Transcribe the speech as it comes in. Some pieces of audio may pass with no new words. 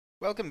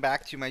Welcome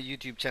back to my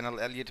YouTube channel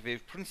Elliott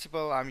Wave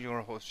Principal. I'm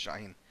your host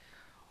Shaheen.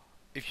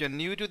 If you're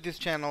new to this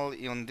channel,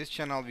 on this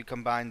channel we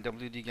combine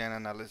WD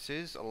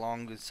analysis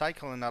along with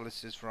cycle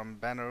analysis from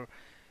banner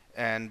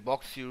and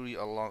box theory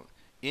along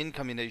in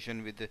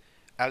combination with the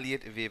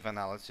Elliott Wave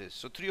analysis.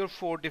 So 3 or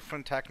 4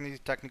 different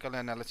technical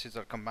analyses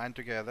are combined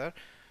together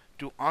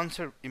to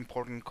answer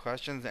important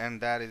questions,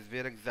 and that is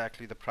where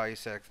exactly the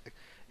price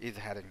is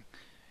heading.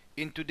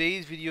 In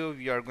today's video,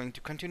 we are going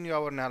to continue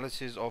our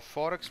analysis of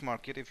Forex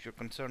market. If you're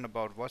concerned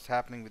about what's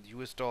happening with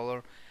US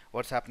dollar,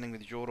 what's happening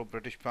with Euro,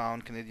 British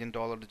Pound, Canadian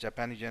dollar, the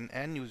Japanese yen,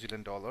 and New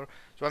Zealand dollar.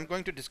 So I'm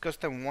going to discuss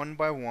them one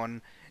by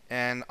one,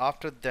 and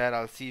after that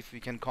I'll see if we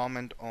can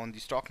comment on the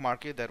stock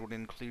market. That would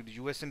include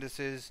US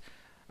indices,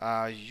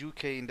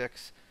 UK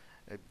index,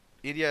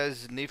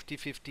 areas Nifty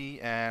 50,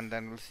 and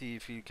then we'll see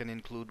if we can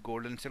include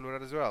gold and silver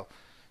as well.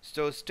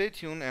 So stay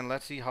tuned and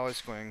let's see how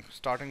it's going,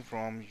 starting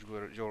from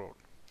Euro.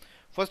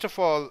 First of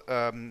all,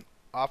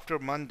 after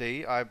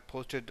Monday, I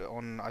posted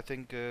on, I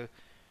think,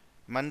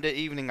 Monday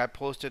evening, I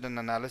posted an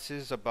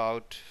analysis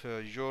about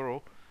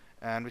Euro,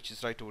 and which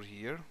is right over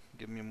here.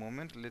 Give me a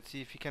moment. Let's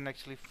see if you can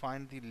actually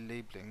find the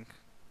labeling.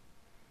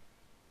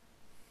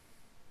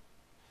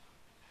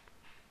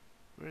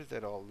 Where is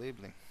that all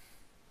labeling?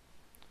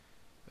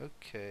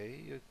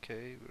 Okay,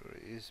 where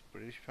is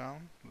British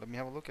Pound? Let me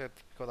have a look at,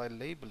 because I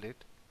labeled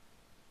it,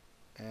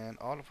 and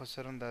all of a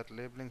sudden that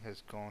labeling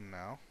has gone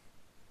now.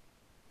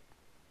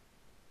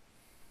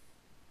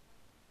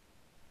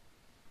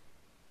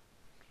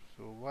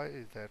 So why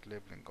is that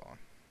labeling gone?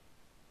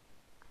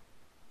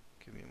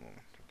 Give me a moment.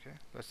 Okay,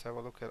 let's have a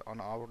look at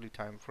on hourly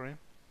time frame.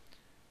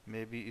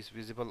 Maybe it's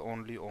visible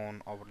only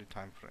on hourly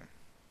time frame.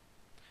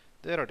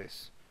 There it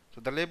is.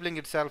 So the labeling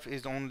itself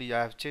is only,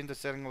 I have changed the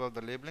setting of the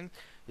labeling.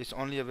 It's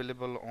only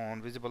available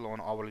on visible on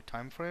hourly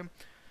time frame.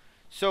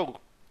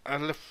 So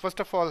first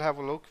of all, have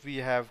a look. We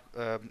have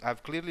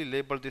I've clearly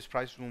labeled this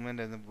price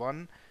movement as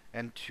 1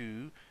 and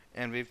 2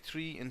 and wave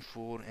 3 and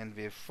 4 and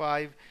wave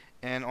 5.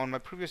 And on my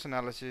previous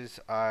analysis,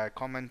 I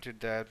commented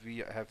that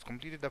we have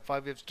completed the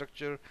 5-wave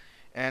structure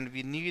and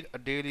we need a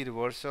daily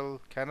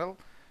reversal candle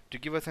to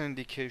give us an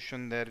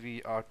indication that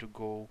we are to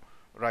go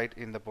right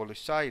in the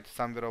bullish side,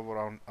 somewhere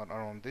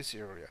around this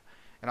area.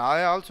 And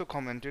I also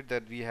commented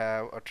that we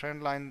have a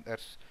trend line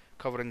that's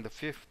covering the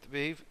 5th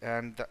wave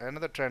and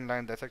another trend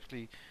line that's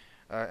actually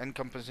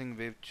encompassing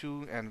wave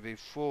 2 and wave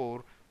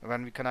 4.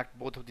 When we connect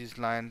both of these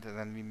lines, and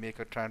then we make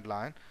a trend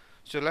line.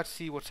 So let's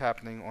see what's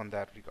happening on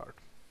that regard.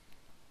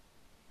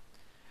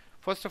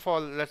 First of all,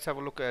 let's have a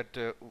look at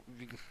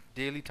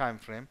daily time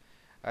frame.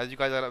 As you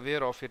guys are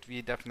aware of it,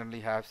 we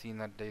definitely have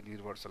seen a daily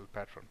reversal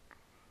pattern.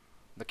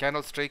 The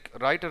candlestick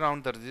right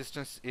around the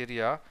resistance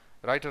area,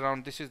 right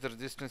around this is the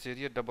resistance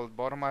area, double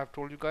bottom I have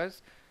told you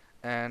guys,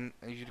 and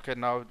you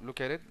can now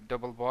look at it,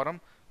 double bottom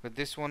with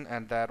this one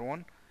and that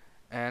one.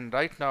 And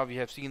right now we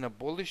have seen a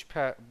bullish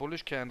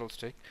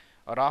candlestick,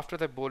 or after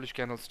the bullish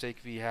candlestick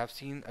we have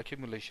seen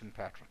accumulation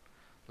pattern.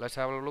 Let's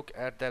have a look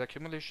at that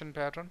accumulation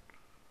pattern.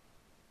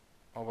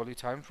 Hourly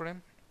time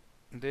frame,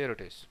 there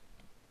it is.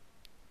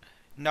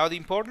 Now the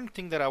important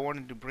thing that I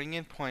wanted to bring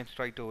in points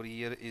right over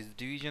here is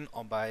division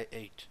by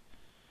 8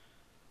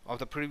 of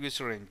the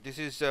previous range. This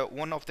is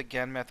one of the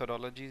GAN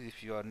methodologies.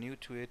 If you are new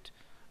to it,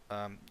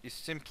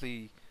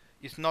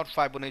 it's not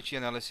Fibonacci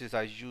analysis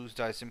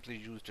I simply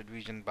used a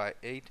division by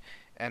 8,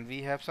 and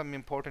we have some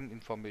important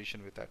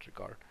information with that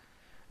regard.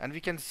 And we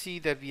can see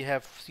that we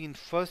have seen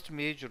first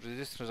major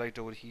resistance right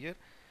over here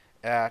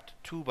at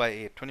 2 by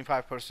 8,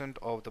 25%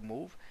 of the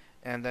move,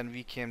 and then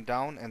we came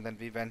down and then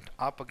we went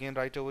up again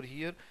right over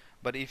here.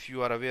 But if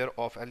you are aware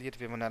of Elliott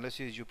wave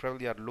analysis, you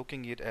probably are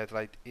looking at it as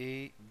like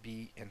A,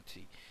 B, and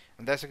C,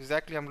 and that's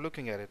exactly I'm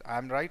looking at it.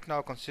 I'm right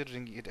now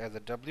considering it as a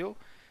W,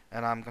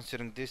 and I'm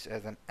considering this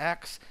as an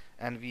X,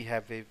 and we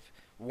have wave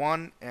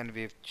 1 and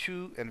wave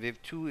 2, and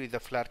wave 2 is a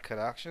flat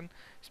correction,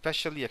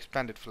 especially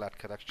expanded flat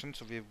correction.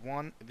 So wave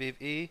 1, wave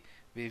A,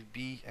 wave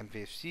B, and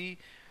wave C.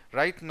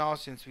 Right now,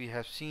 since we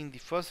have seen the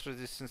first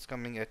resistance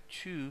coming at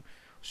 2,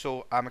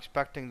 so I'm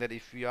expecting that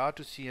if we are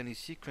to see any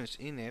sequence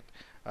in it,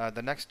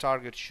 the next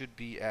target should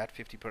be at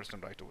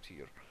 50% right over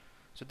here.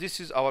 So this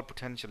is our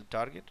potential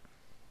target.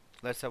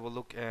 Let's have a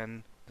look,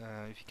 and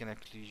if you can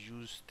actually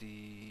use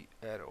the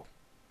arrow.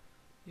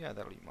 Yeah,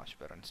 that'll be much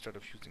better instead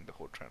of using the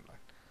whole trend line.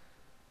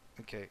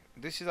 Okay,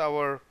 this is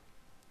our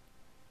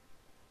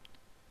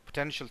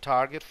potential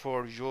target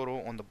for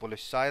Euro on the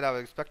bullish side. I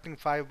was expecting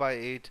 5 by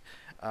 8,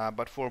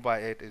 but 4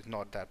 by 8 is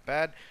not that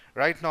bad.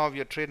 Right now we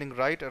are trading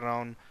right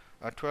around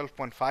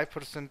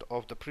 12.5%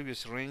 of the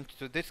previous range.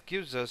 So this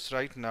gives us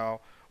right now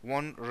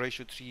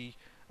 1:3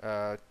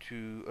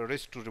 to a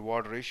risk to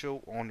reward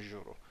ratio on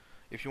Euro.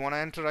 If you want to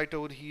enter right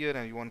over here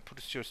and you want to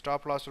put your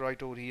stop loss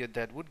right over here,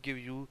 that would give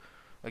you,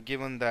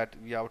 given that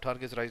we have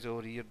targets right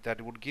over here,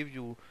 that would give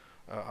you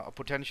a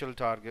potential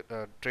target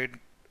trade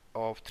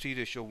of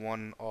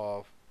 3:1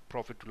 of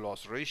profit to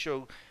loss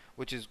ratio,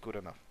 which is good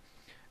enough.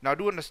 Now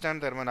do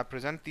understand that when I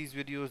present these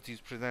videos,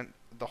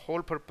 the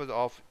whole purpose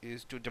of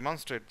is to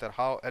demonstrate that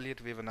how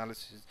Elliott wave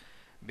analysis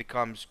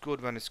becomes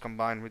good when it's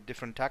combined with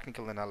different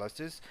technical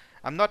analysis.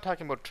 I'm not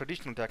talking about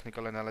traditional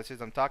technical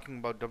analysis. I'm talking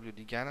about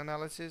WD-GAN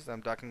analysis.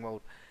 I'm talking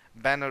about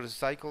banner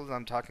cycles.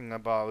 I'm talking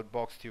about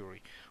box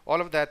theory.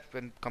 All of that,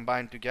 when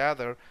combined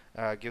together,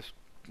 gives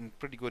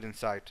pretty good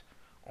insight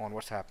on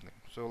what's happening.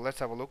 So let's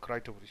have a look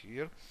right over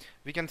here.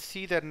 We can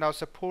see that now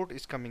support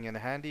is coming in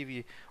handy.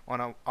 We on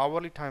our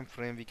hourly time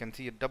frame, we can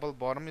see a double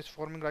bottom is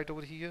forming right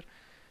over here.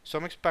 So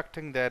I'm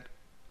expecting that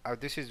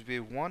this is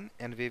wave 1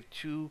 and wave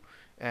 2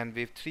 and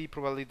wave 3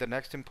 probably the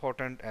next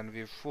important, and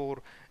wave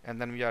 4,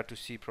 and then we are to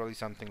see probably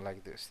something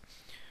like this.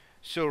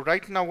 So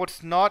right now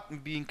what's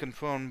not being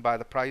confirmed by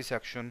the price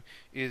action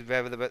is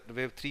whether the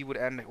wave 3 would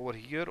end over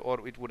here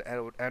or it would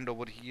end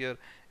over here,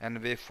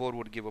 and wave 4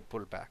 would give a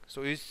pullback.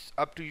 So it's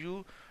up to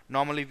you.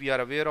 Normally we are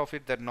aware of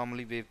it that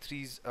normally wave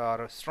 3s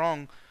are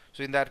strong,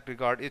 so in that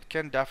regard it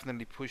can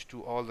definitely push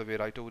to all the way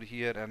right over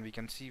here, and we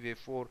can see wave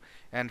 4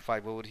 and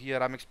 5 over here.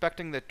 I'm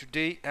expecting that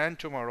today and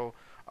tomorrow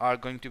are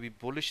going to be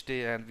bullish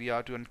day, and we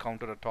are to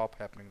encounter a top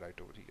happening right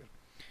over here.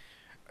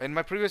 In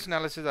my previous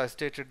analysis, I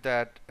stated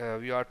that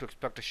we are to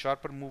expect a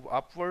sharper move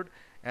upward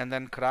and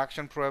then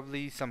correction,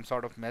 probably some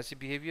sort of messy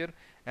behavior,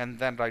 and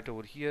then right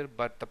over here.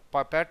 But the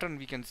pattern,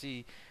 we can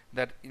see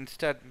that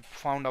instead we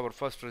found our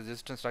first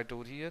resistance right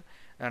over here,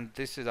 and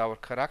this is our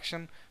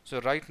correction. So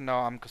right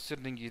now I'm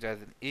considering it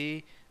as an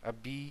A, a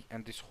B,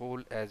 and this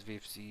whole as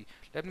wave C.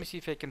 Let me see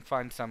if I can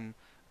find some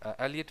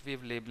Elliott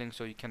wave labeling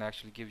so you can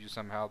actually give you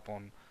some help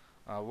on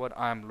what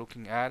I'm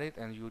looking at it,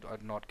 and you are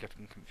not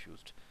getting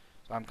confused.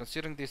 So I'm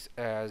considering this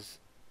as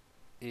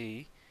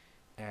A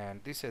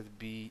and this as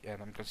B,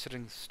 and I'm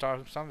considering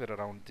start somewhere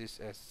around this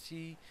as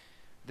C.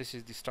 This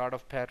is the start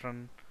of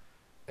pattern,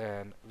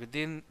 and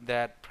within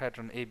that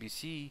pattern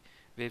ABC,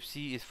 wave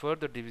C is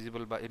further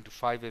divisible by into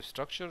 5 wave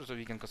structure, so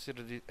we can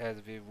consider this as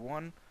wave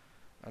 1.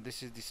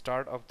 This is the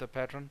start of the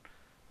pattern,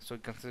 so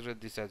consider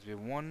this as wave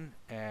 1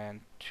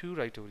 and 2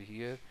 right over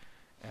here,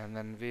 and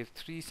then wave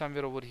 3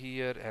 somewhere over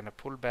here, and a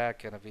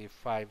pullback, and a wave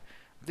 5.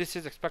 This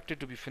is expected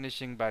to be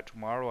finishing by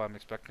tomorrow. I'm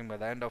expecting by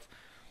the end of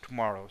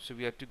tomorrow. So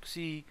we have to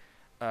see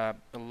a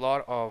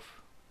lot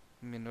of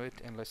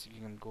minute, unless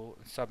you can go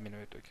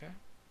sub-minute. Okay,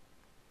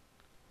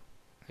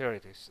 here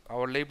it is.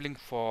 Our labeling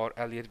for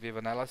Elliott wave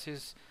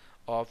analysis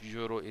of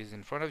euro is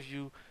in front of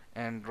you,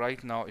 and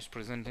right now is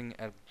presenting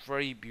a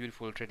very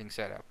beautiful trading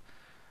setup.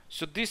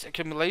 So this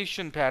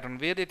accumulation pattern,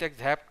 where it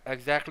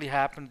exactly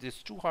happens,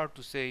 is too hard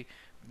to say,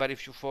 but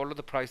if you follow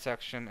the price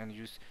action and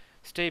you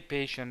stay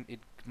patient,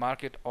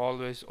 market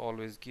always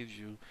gives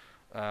you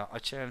a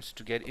chance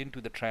to get into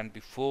the trend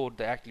before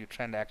the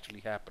trend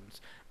actually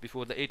happens,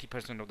 before the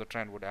 80% of the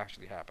trend would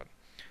actually happen.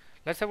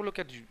 Let's have a look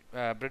at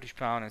British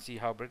pound and see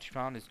how British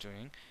pound is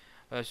doing.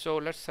 So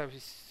let's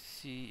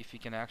see if we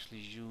can actually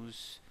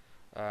use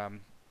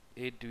 8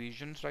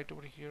 divisions right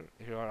over here.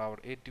 Here are our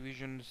 8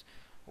 divisions.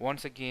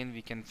 Once again,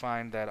 we can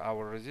find that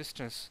our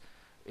resistance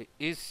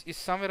is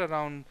somewhere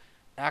around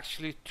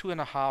actually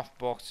 2.5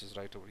 boxes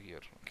right over here.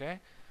 Okay,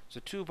 so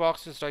 2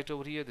 boxes right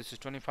over here. This is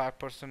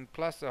 25%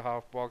 plus a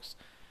half box,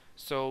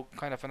 so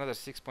kind of another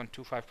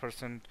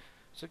 6.25%.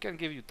 So it can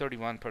give you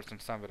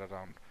 31% somewhere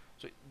around.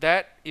 So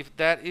that, if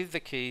that is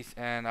the case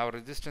and our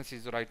resistance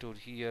is right over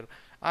here,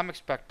 I'm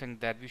expecting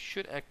that we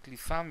should actually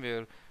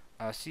somewhere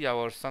see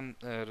our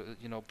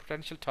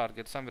potential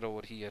target somewhere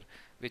over here,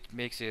 which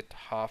makes it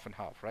half and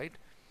half, right?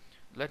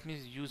 Let me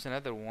use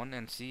another one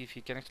and see if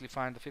he can actually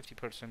find the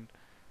 50%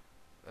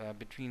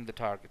 between the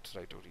targets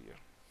right over here.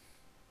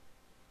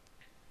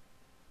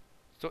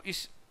 So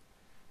is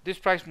this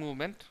price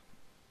movement,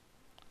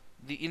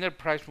 the inner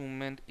price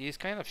movement is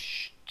kind of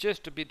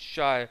just a bit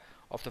shy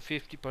of the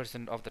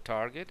 50% of the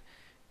target,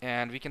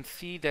 and we can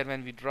see that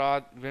when we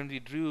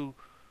drew,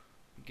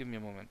 give me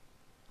a moment,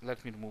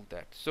 let me remove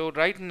that. So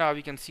right now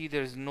we can see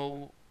there is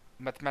no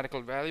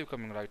mathematical value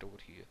coming right over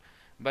here,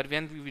 but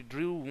when we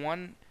drew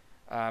one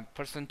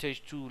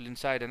percentage tool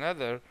inside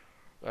another,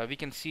 we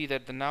can see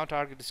that the now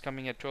target is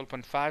coming at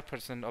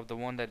 12.5% of the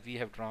one that we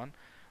have drawn.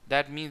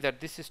 That means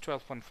that this is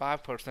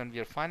 12.5%. We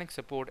are finding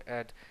support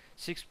at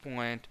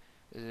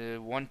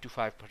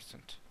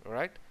 6.125%.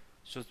 Alright,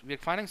 so we are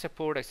finding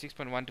support at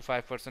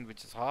 6.125%,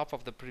 which is half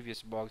of the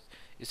previous box.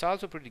 It's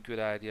also a pretty good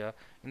idea.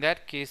 In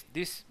that case,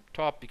 this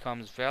top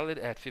becomes valid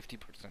at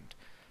 50%.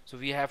 So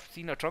we have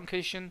seen a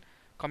truncation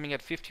coming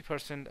at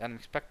 50%, and I'm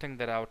expecting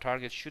that our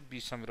target should be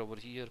somewhere over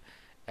here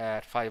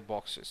at 5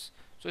 boxes.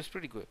 So it's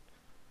pretty good.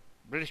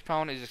 British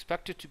pound is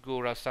expected to go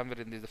around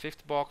somewhere in the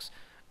 5th box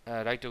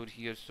right over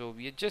here. So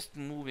we are just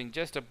moving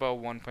just above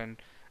 1 point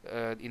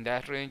in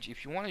that range.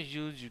 If you want to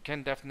use, you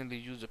can definitely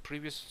use a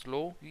previous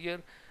low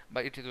here,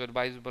 but it is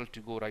advisable to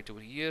go right over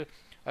here.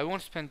 I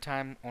won't spend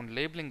time on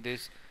labeling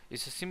this.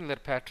 It's a similar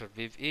pattern,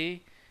 wave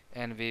A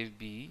and wave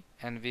B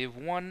and wave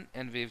 1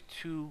 and wave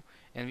 2,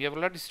 and we have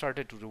already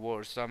started to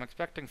reverse. So I'm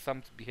expecting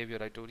some behavior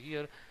right over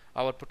here.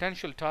 Our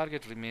potential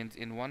target remains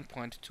in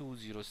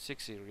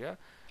 1.206 area.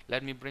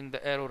 Let me bring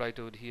the arrow right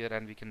over here,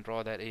 and we can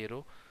draw that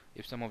arrow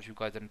if some of you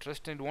guys are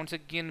interested. Once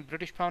again,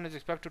 British pound is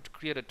expected to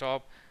create a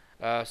top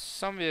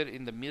somewhere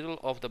in the middle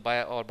of the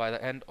buy or by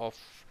the end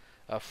of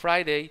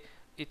Friday,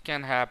 it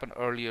can happen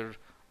earlier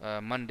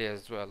Monday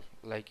as well,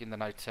 like in the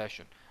night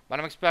session. But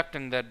I'm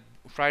expecting that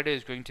Friday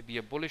is going to be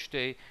a bullish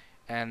day,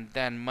 and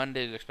then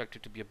Monday is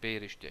expected to be a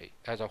bearish day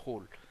as a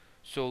whole.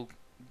 So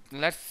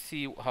let's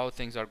see how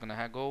things are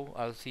gonna go.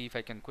 I'll see if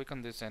I can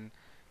quicken this and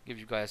give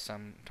you guys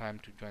some time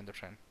to join the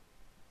trend.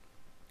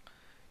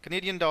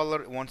 Canadian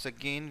dollar, once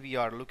again, we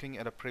are looking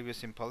at a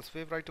previous impulse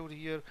wave right over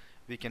here.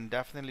 We can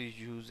definitely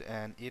use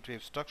an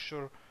 8-wave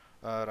structure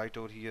right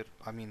over here.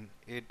 I mean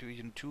 8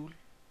 division tool.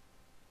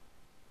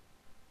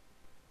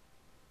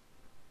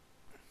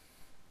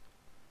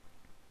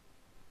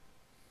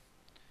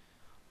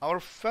 Our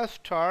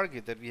first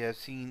target that we have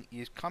seen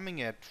is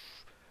coming at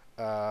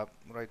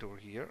right over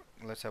here.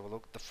 Let's have a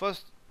look. The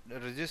first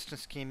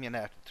resistance came in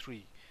at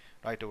 3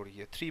 right over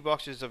here, 3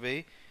 boxes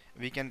away.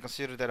 We can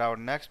consider that our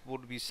next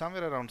would be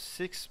somewhere around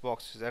 6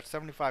 boxes at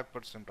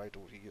 75% right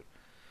over here.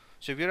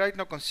 So we're right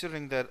now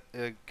considering that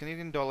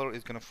Canadian dollar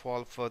is going to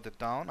fall further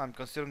down. I'm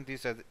considering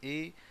this as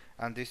A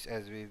and this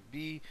as wave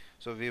B.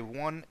 So wave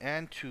 1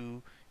 and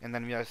 2, and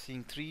then we are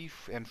seeing 3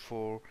 and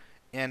 4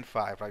 and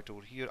 5 right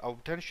over here. Our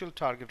potential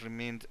target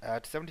remains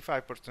at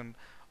 75%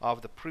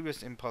 of the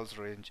previous impulse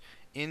range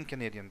in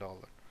Canadian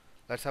dollar.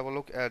 Let's have a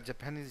look at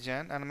Japanese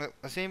yen, and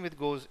the same with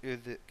goes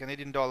with the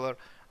Canadian dollar.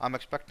 I'm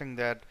expecting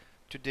that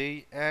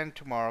today and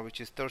tomorrow,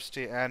 which is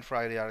Thursday and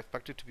Friday, are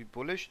expected to be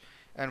bullish,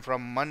 and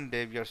from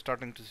Monday we're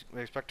expecting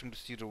to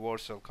see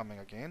reversal coming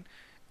again.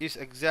 It's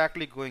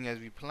exactly going as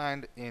we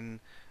planned in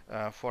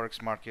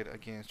Forex market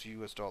against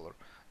US dollar.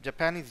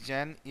 Japanese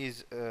yen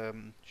is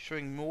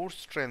showing more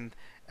strength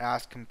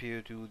as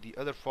compared to the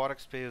other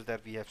Forex pairs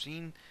that we have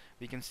seen.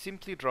 We can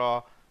simply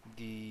draw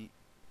the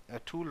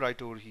tool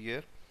right over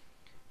here,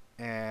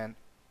 and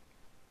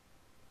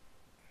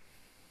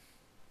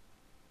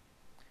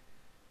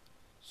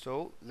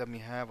so let me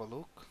have a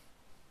look.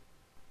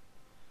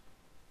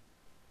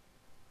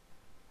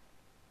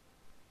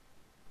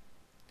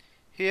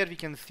 Here we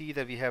can see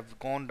that we have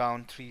gone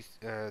down three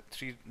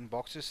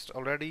boxes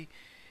already,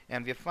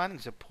 and we are finding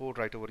support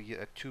right over here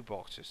at 2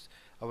 boxes.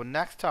 Our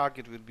next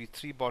target will be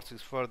 3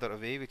 boxes further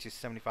away, which is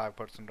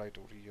 75% right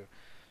over here.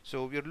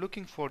 So we are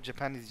looking for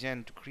Japanese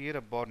yen to create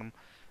a bottom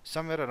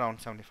somewhere around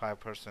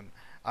 75%.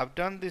 I've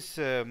done this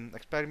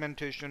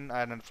experimentation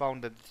and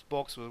found that this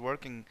box was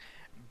working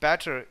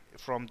better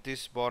from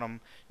this bottom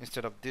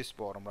instead of this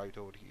bottom right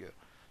over here.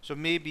 So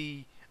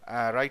maybe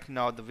right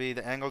now, the way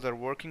the angles are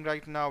working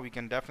right now, we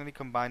can definitely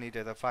combine it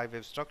as a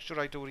 5-wave structure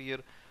right over here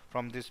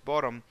from this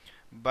bottom.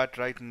 But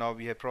right now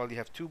we probably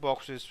have 2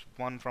 boxes,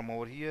 one from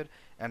over here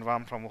and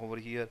one from over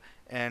here,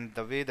 and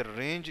the way the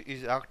range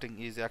is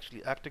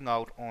actually acting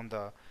out on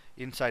the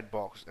inside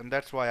box, and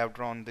that's why I've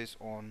drawn this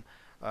on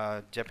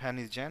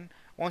Japanese yen.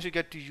 Once you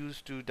get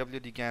used to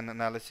WD-GAN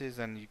analysis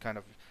and you kind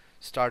of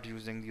start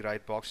using the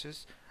right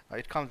boxes,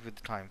 it comes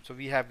with time. So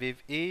we have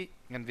wave A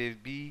and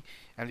wave B,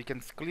 and we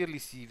can clearly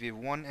see wave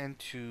 1 and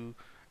 2,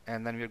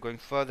 and then we are going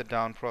further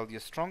down, probably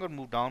a stronger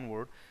move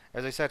downward.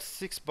 As I said,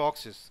 6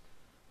 boxes,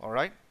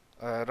 alright,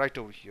 right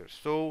over here.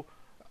 So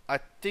I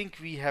think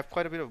we have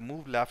quite a bit of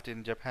move left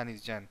in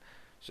Japanese yen.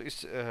 So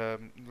it's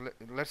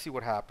let's see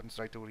what happens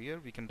right over here.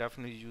 We can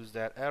definitely use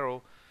that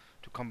arrow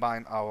to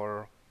combine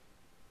our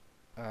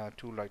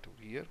tool right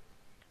over here.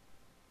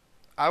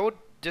 I would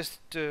just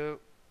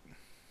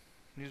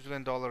New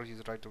Zealand dollar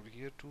is right over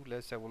here too.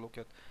 Let's have a look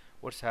at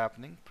what's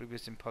happening.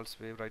 Previous impulse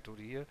wave right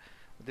over here.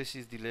 This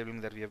is the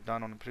labeling that we have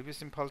done on the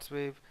previous impulse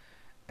wave,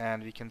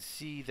 and we can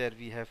see that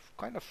we have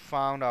kind of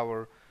found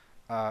our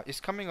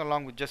it's coming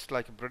along with just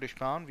like a British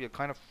pound. We are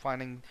kind of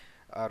finding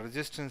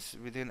resistance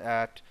within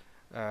at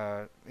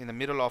in the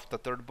middle of the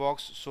third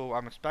box. So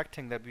I'm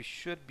expecting that we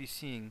should be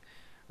seeing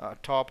a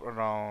top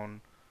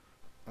around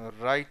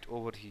right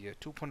over here,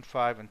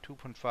 2.5 and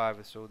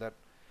 2.5. So that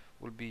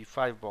will be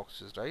 5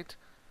 boxes, right?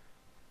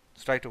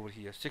 It's right over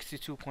here.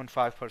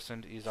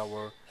 62.5% is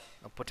our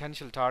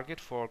potential target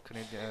for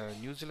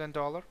New Zealand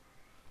dollar.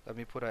 Let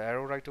me put an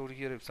arrow right over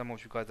here if some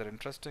of you guys are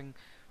interested.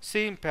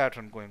 Same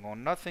pattern going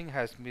on. Nothing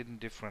has been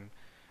different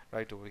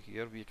right over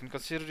here. We can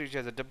consider it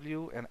as a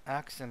W and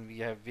X, and we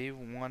have wave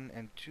 1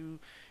 and 2,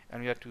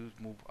 and we have to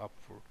move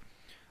upward.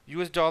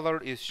 US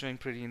dollar is showing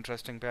pretty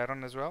interesting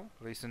pattern as well.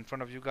 It's in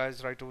front of you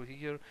guys right over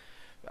here.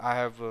 I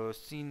have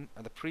seen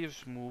the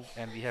previous move,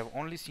 and we have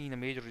only seen a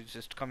major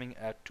resist coming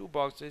at 2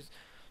 boxes.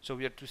 So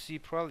we have to see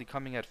probably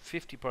coming at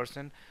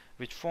 50%,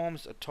 which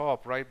forms a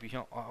top right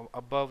behind,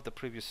 above the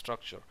previous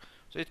structure.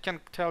 So it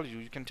can tell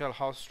you can tell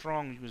how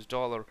strong US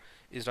dollar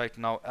is right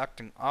now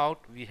acting out.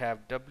 We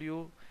have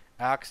W,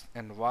 X,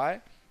 and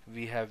Y.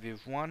 We have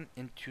wave 1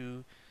 and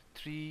 2,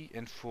 3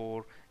 and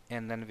 4,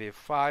 and then wave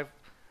 5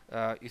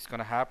 is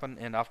gonna happen.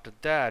 And after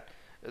that,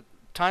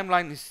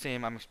 timeline is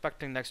same. I'm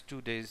expecting next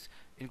 2 days,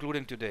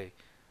 including today,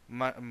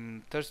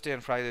 Thursday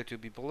and Friday, to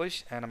be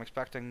bullish, and I'm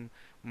expecting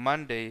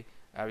Monday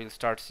I will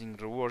start seeing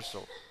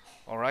reversal.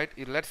 Alright,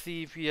 let's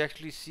see if we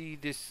actually see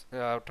this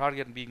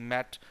target being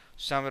met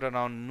somewhere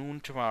around noon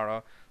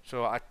tomorrow.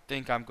 So I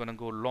think I'm gonna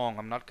go long.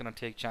 I'm not gonna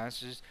take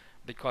chances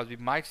because we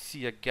might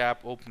see a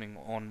gap opening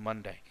on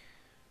Monday.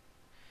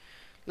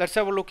 Let's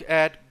have a look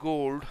at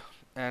gold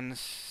and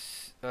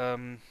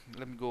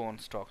let me go on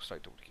stocks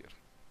right over here.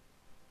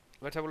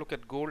 Let's have a look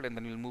at gold and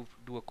then we'll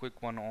do a quick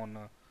one on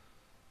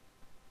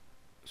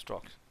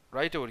stocks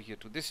right over here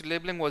too. This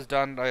labeling was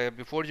done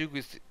before you.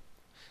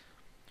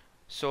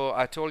 So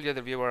I told you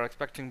that we were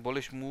expecting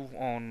bullish move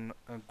on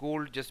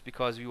gold just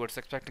because we were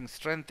expecting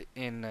strength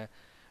in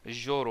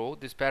euro.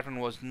 This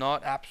pattern was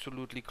not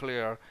absolutely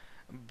clear,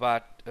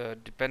 but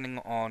depending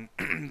on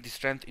the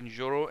strength in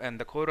euro and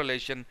the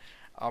correlation,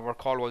 our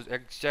call was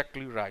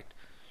exactly right.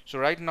 So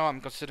right now I'm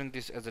considering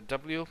this as a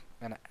W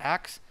and an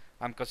X.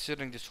 I'm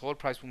considering this whole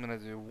price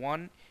movement as a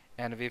 1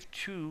 and a wave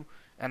 2,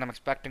 and I'm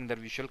expecting that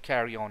we shall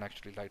carry on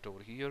actually right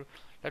over here.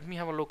 Let me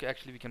have a look.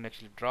 Actually, we can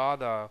actually draw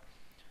the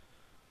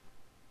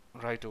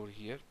right over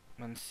here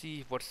and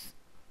see what's.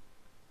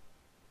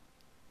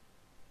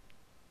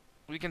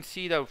 We can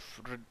see that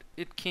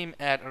it came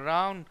at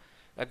around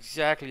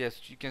exactly,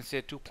 as you can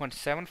say,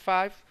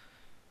 2.75,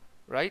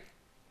 right?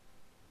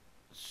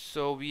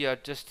 So we are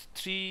just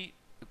 3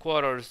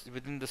 quarters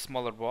within the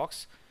smaller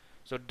box.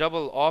 So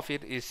double of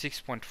it is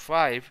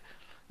 6.5,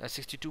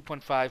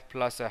 62.5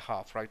 plus a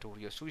half right over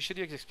here. So we should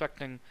be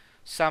expecting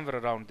somewhere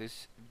around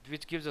this,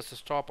 which gives us a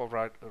stop of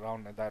right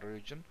around that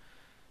region.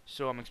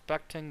 So I'm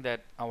expecting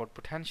that our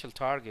potential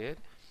target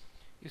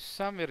is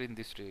somewhere in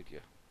this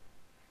area,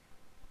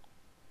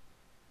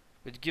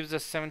 which gives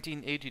us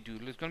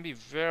 1782. It's going to be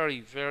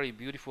very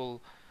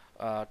beautiful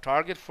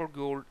target for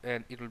gold,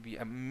 and it will be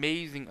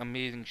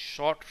amazing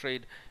short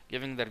trade,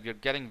 given that we are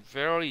getting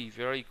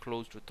very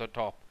close to the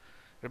top.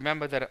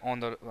 Remember that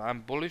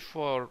I'm bullish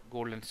for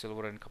gold and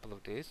silver in a couple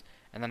of days,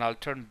 and then I'll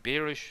turn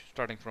bearish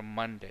starting from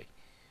Monday.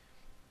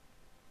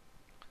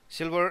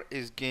 Silver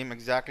is game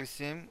exactly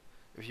same.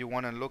 If you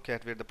want to look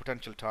at where the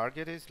potential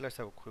target is, let's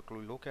have a quick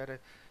look at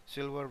it.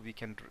 Silver, we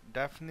can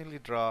definitely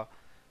draw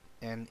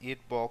an 8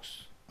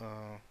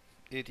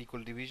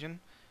 equal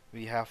division.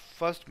 We have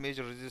first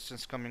major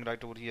resistance coming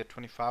right over here,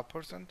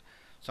 25%.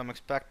 So I'm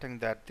expecting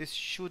that this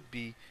should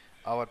be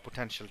our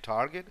potential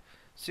target.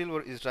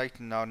 Silver is right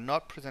now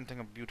not presenting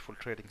a beautiful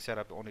trading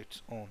setup on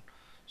its own.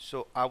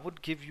 So I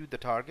would give you the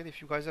target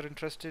if you guys are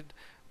interested,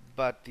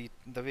 but the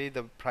way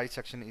the price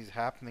action is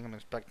happening, I'm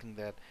expecting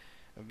that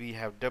we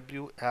have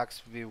W,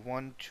 X, wave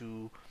 1,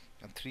 2,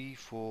 and 3,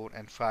 4,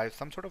 and 5.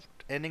 Some sort of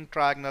ending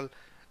triangle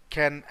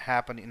can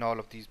happen in all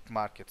of these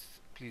markets.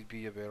 Please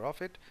be aware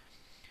of it.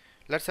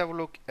 Let's have a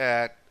look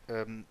at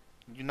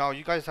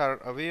you guys are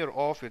aware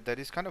of it, that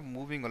is kind of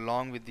moving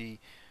along with the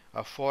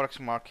Forex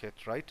market,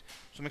 right?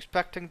 So I'm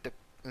expecting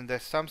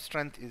that some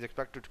strength is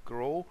expected to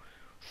grow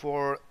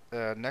for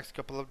next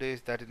couple of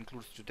days. That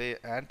includes today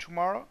and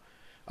tomorrow.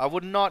 I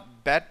would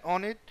not bet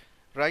on it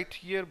right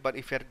here, but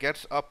if it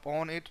gets up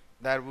on it,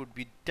 that would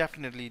be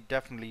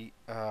definitely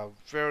a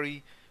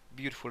very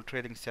beautiful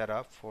trading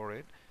setup for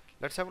it.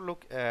 Let's have a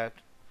look at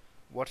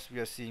what we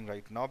are seeing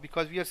right now,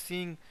 because we are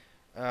seeing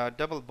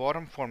double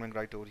bottom forming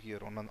right over here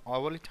on an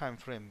hourly time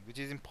frame, which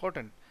is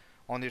important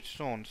on its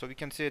own. So we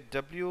can say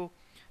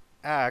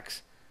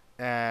WX,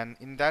 and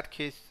in that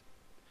case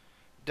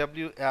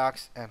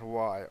WX and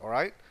Y.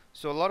 Alright,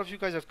 so a lot of you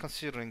guys are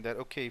considering that,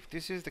 okay, if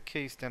this is the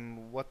case,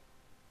 then what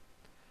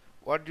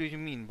do you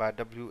mean by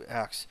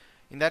WX?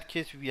 In that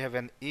case, we have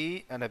an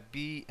A and a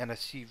B and a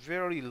C,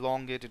 very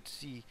elongated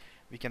C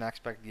we can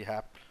expect the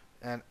happen,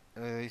 and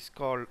it's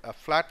called a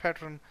flat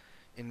pattern,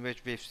 in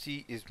which wave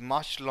C is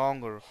much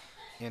longer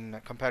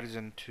in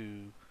comparison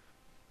to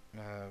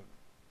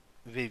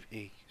wave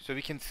A. So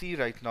we can see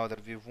right now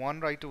that wave 1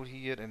 right over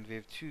here and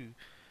wave 2,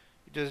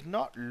 it does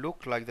not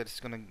look like that it's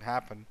going to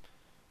happen,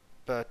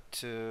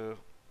 but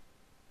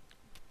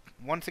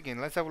once again,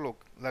 let's have a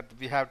look. That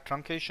we have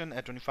truncation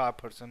at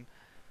 25%,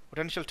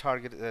 potential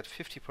target at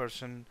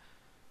 50%,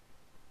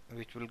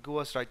 which will go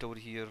us right over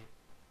here,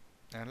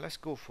 and let's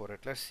go for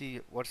it. Let's see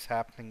what's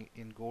happening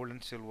in gold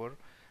and silver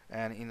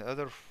and in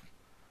other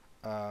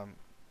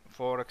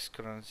Forex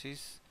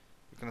currencies.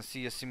 You're gonna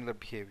see a similar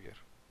behavior.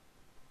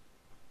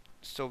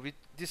 So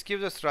this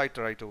gives us right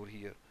over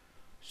here.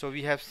 So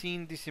we have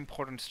seen this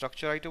important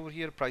structure right over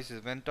here.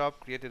 Prices went up,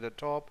 created a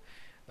top,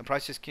 the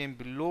prices came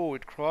below,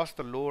 it crossed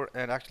the lower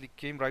and actually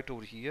came right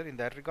over here in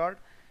that regard,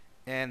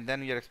 and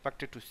then we are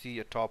expected to see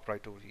a top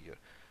right over here,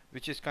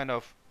 which is kind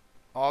of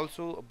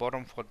also a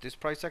bottom for this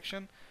price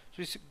action.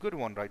 So it's a good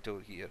one right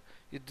over here.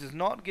 It does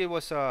not give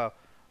us a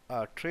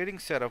trading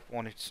setup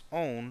on its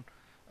own.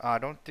 I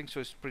don't think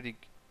so. It's pretty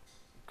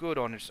good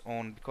on its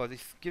own, because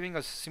it's giving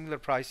us similar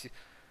price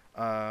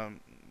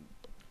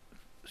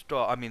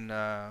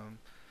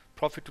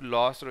profit to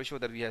loss ratio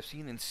that we have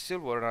seen in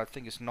silver, and I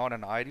think it's not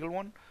an ideal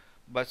one,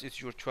 but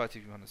it's your choice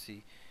if you want to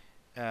see.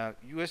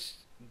 US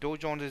Dow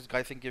Jones is,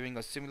 I think, giving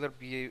a similar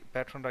BA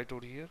pattern right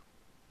over here,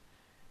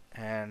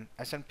 and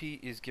S&P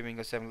is giving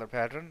a similar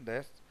pattern.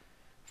 That's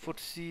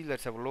FTSE.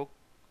 Let's have a look.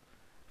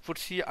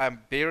 FTSE,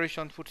 I'm bearish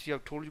on FTSE.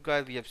 I've told you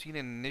guys we have seen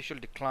an initial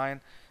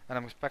decline, and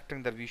I'm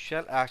expecting that we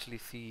shall actually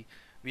see,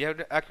 we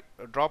have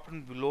dropped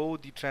below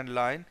the trend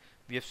line.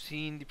 We have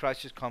seen the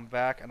prices come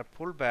back and a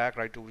pullback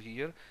right over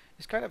here.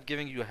 It's kind of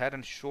giving you a head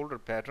and shoulder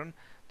pattern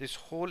This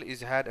hole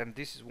is head and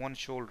this is one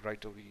shoulder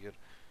right over here.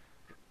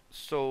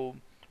 So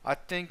I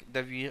think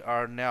that we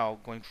are now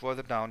going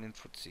further down in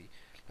FTSE.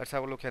 Let's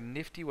have a look at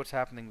Nifty. What's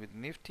happening with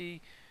Nifty?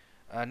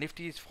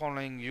 Nifty is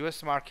following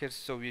US markets,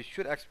 so we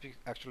should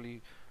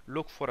actually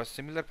look for a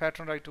similar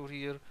pattern right over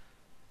here.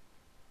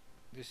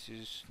 This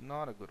is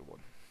not a good one.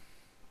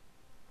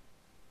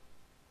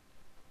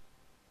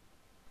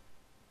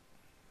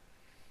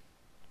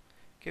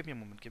 Give me a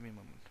moment, give me a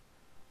moment.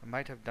 I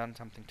might have done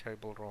something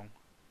terrible wrong.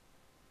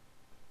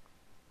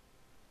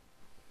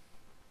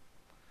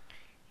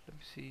 Let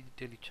me see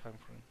the daily time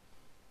frame.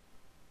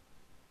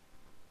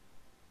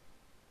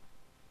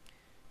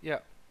 Yeah.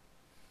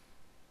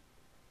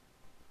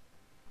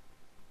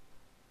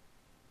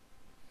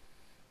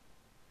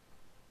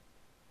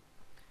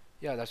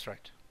 Yeah, that's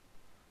right.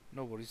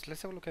 No worries.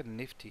 Let's have a look at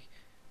Nifty,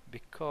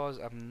 because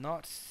I'm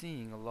not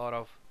seeing a lot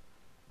of.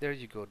 There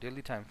you go,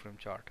 daily time frame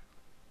chart.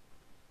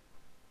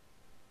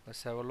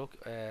 Let's have a look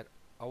at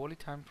hourly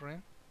time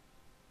frame.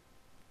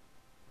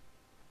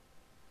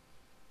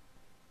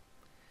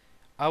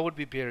 I would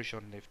be bearish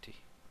on Nifty.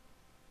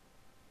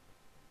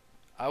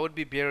 I would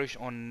be bearish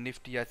on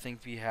Nifty. I think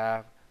we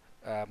have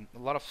a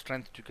lot of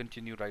strength to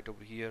continue right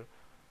over here,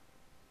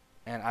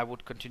 and I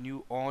would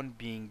continue on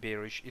being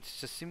bearish.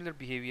 It's a similar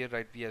behavior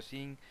right we are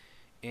seeing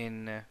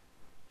in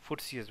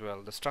FTSE as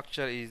well. The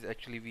structure is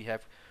actually we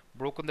have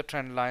broken the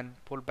trend line,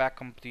 pull back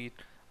complete.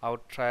 I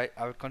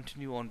would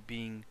continue on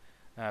being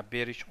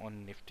bearish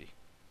on Nifty.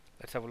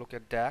 Let's have a look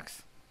at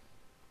DAX.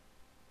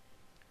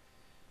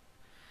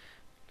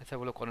 Let's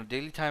have a look on a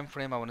daily time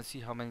frame. I want to see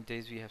how many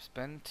days we have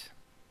spent.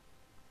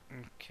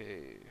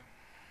 Okay.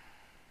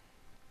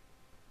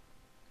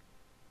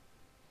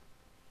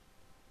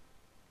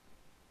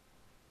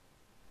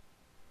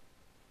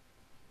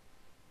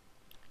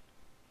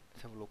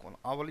 Let's have a look on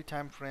hourly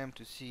time frame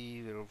to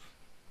see where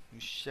we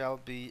shall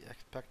be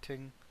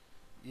expecting.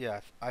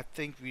 Yeah, I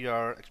think we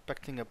are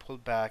expecting a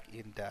pullback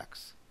in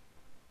DAX.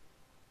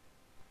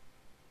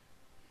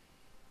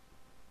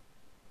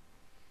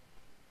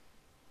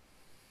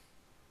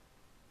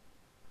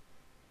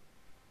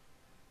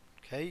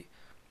 Okay,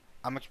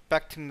 I'm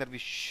expecting that we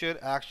should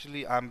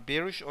actually, I'm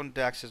bearish on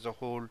DAX as a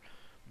whole,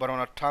 but on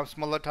a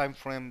smaller time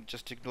frame,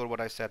 just ignore what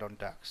I said on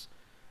DAX.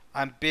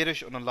 I'm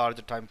bearish on a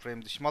larger time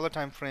frame. The smaller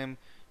time frame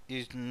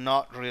is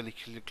not really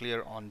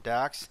clear on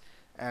DAX,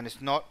 and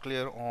it's not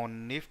clear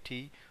on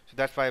Nifty, so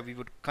that's why we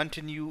would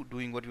continue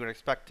doing what we were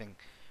expecting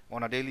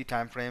on a daily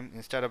time frame.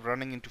 Instead of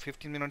running into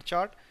 15-minute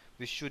chart,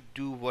 we should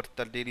do what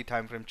the daily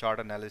time frame chart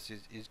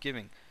analysis is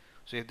giving.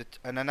 So if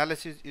an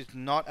analysis is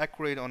not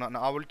accurate on an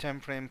hourly time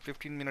frame,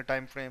 15-minute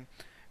time frame,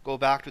 go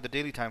back to the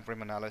daily time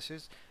frame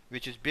analysis,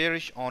 which is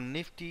bearish on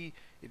Nifty,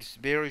 it's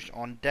bearish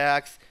on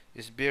DAX,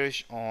 it's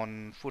bearish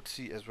on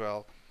FTSE as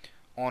well.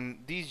 On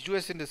these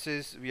US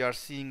indices, we are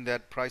seeing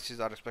that prices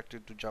are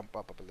expected to jump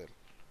up a little.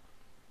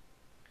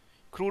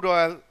 Crude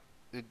oil,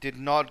 it did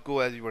not go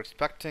as we were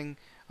expecting.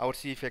 I would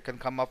see if I can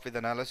come up with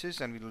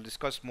analysis, and we will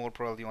discuss more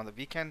probably on the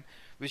weekend.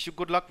 Wish you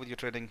good luck with your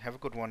trading. Have a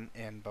good one,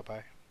 and bye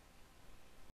bye.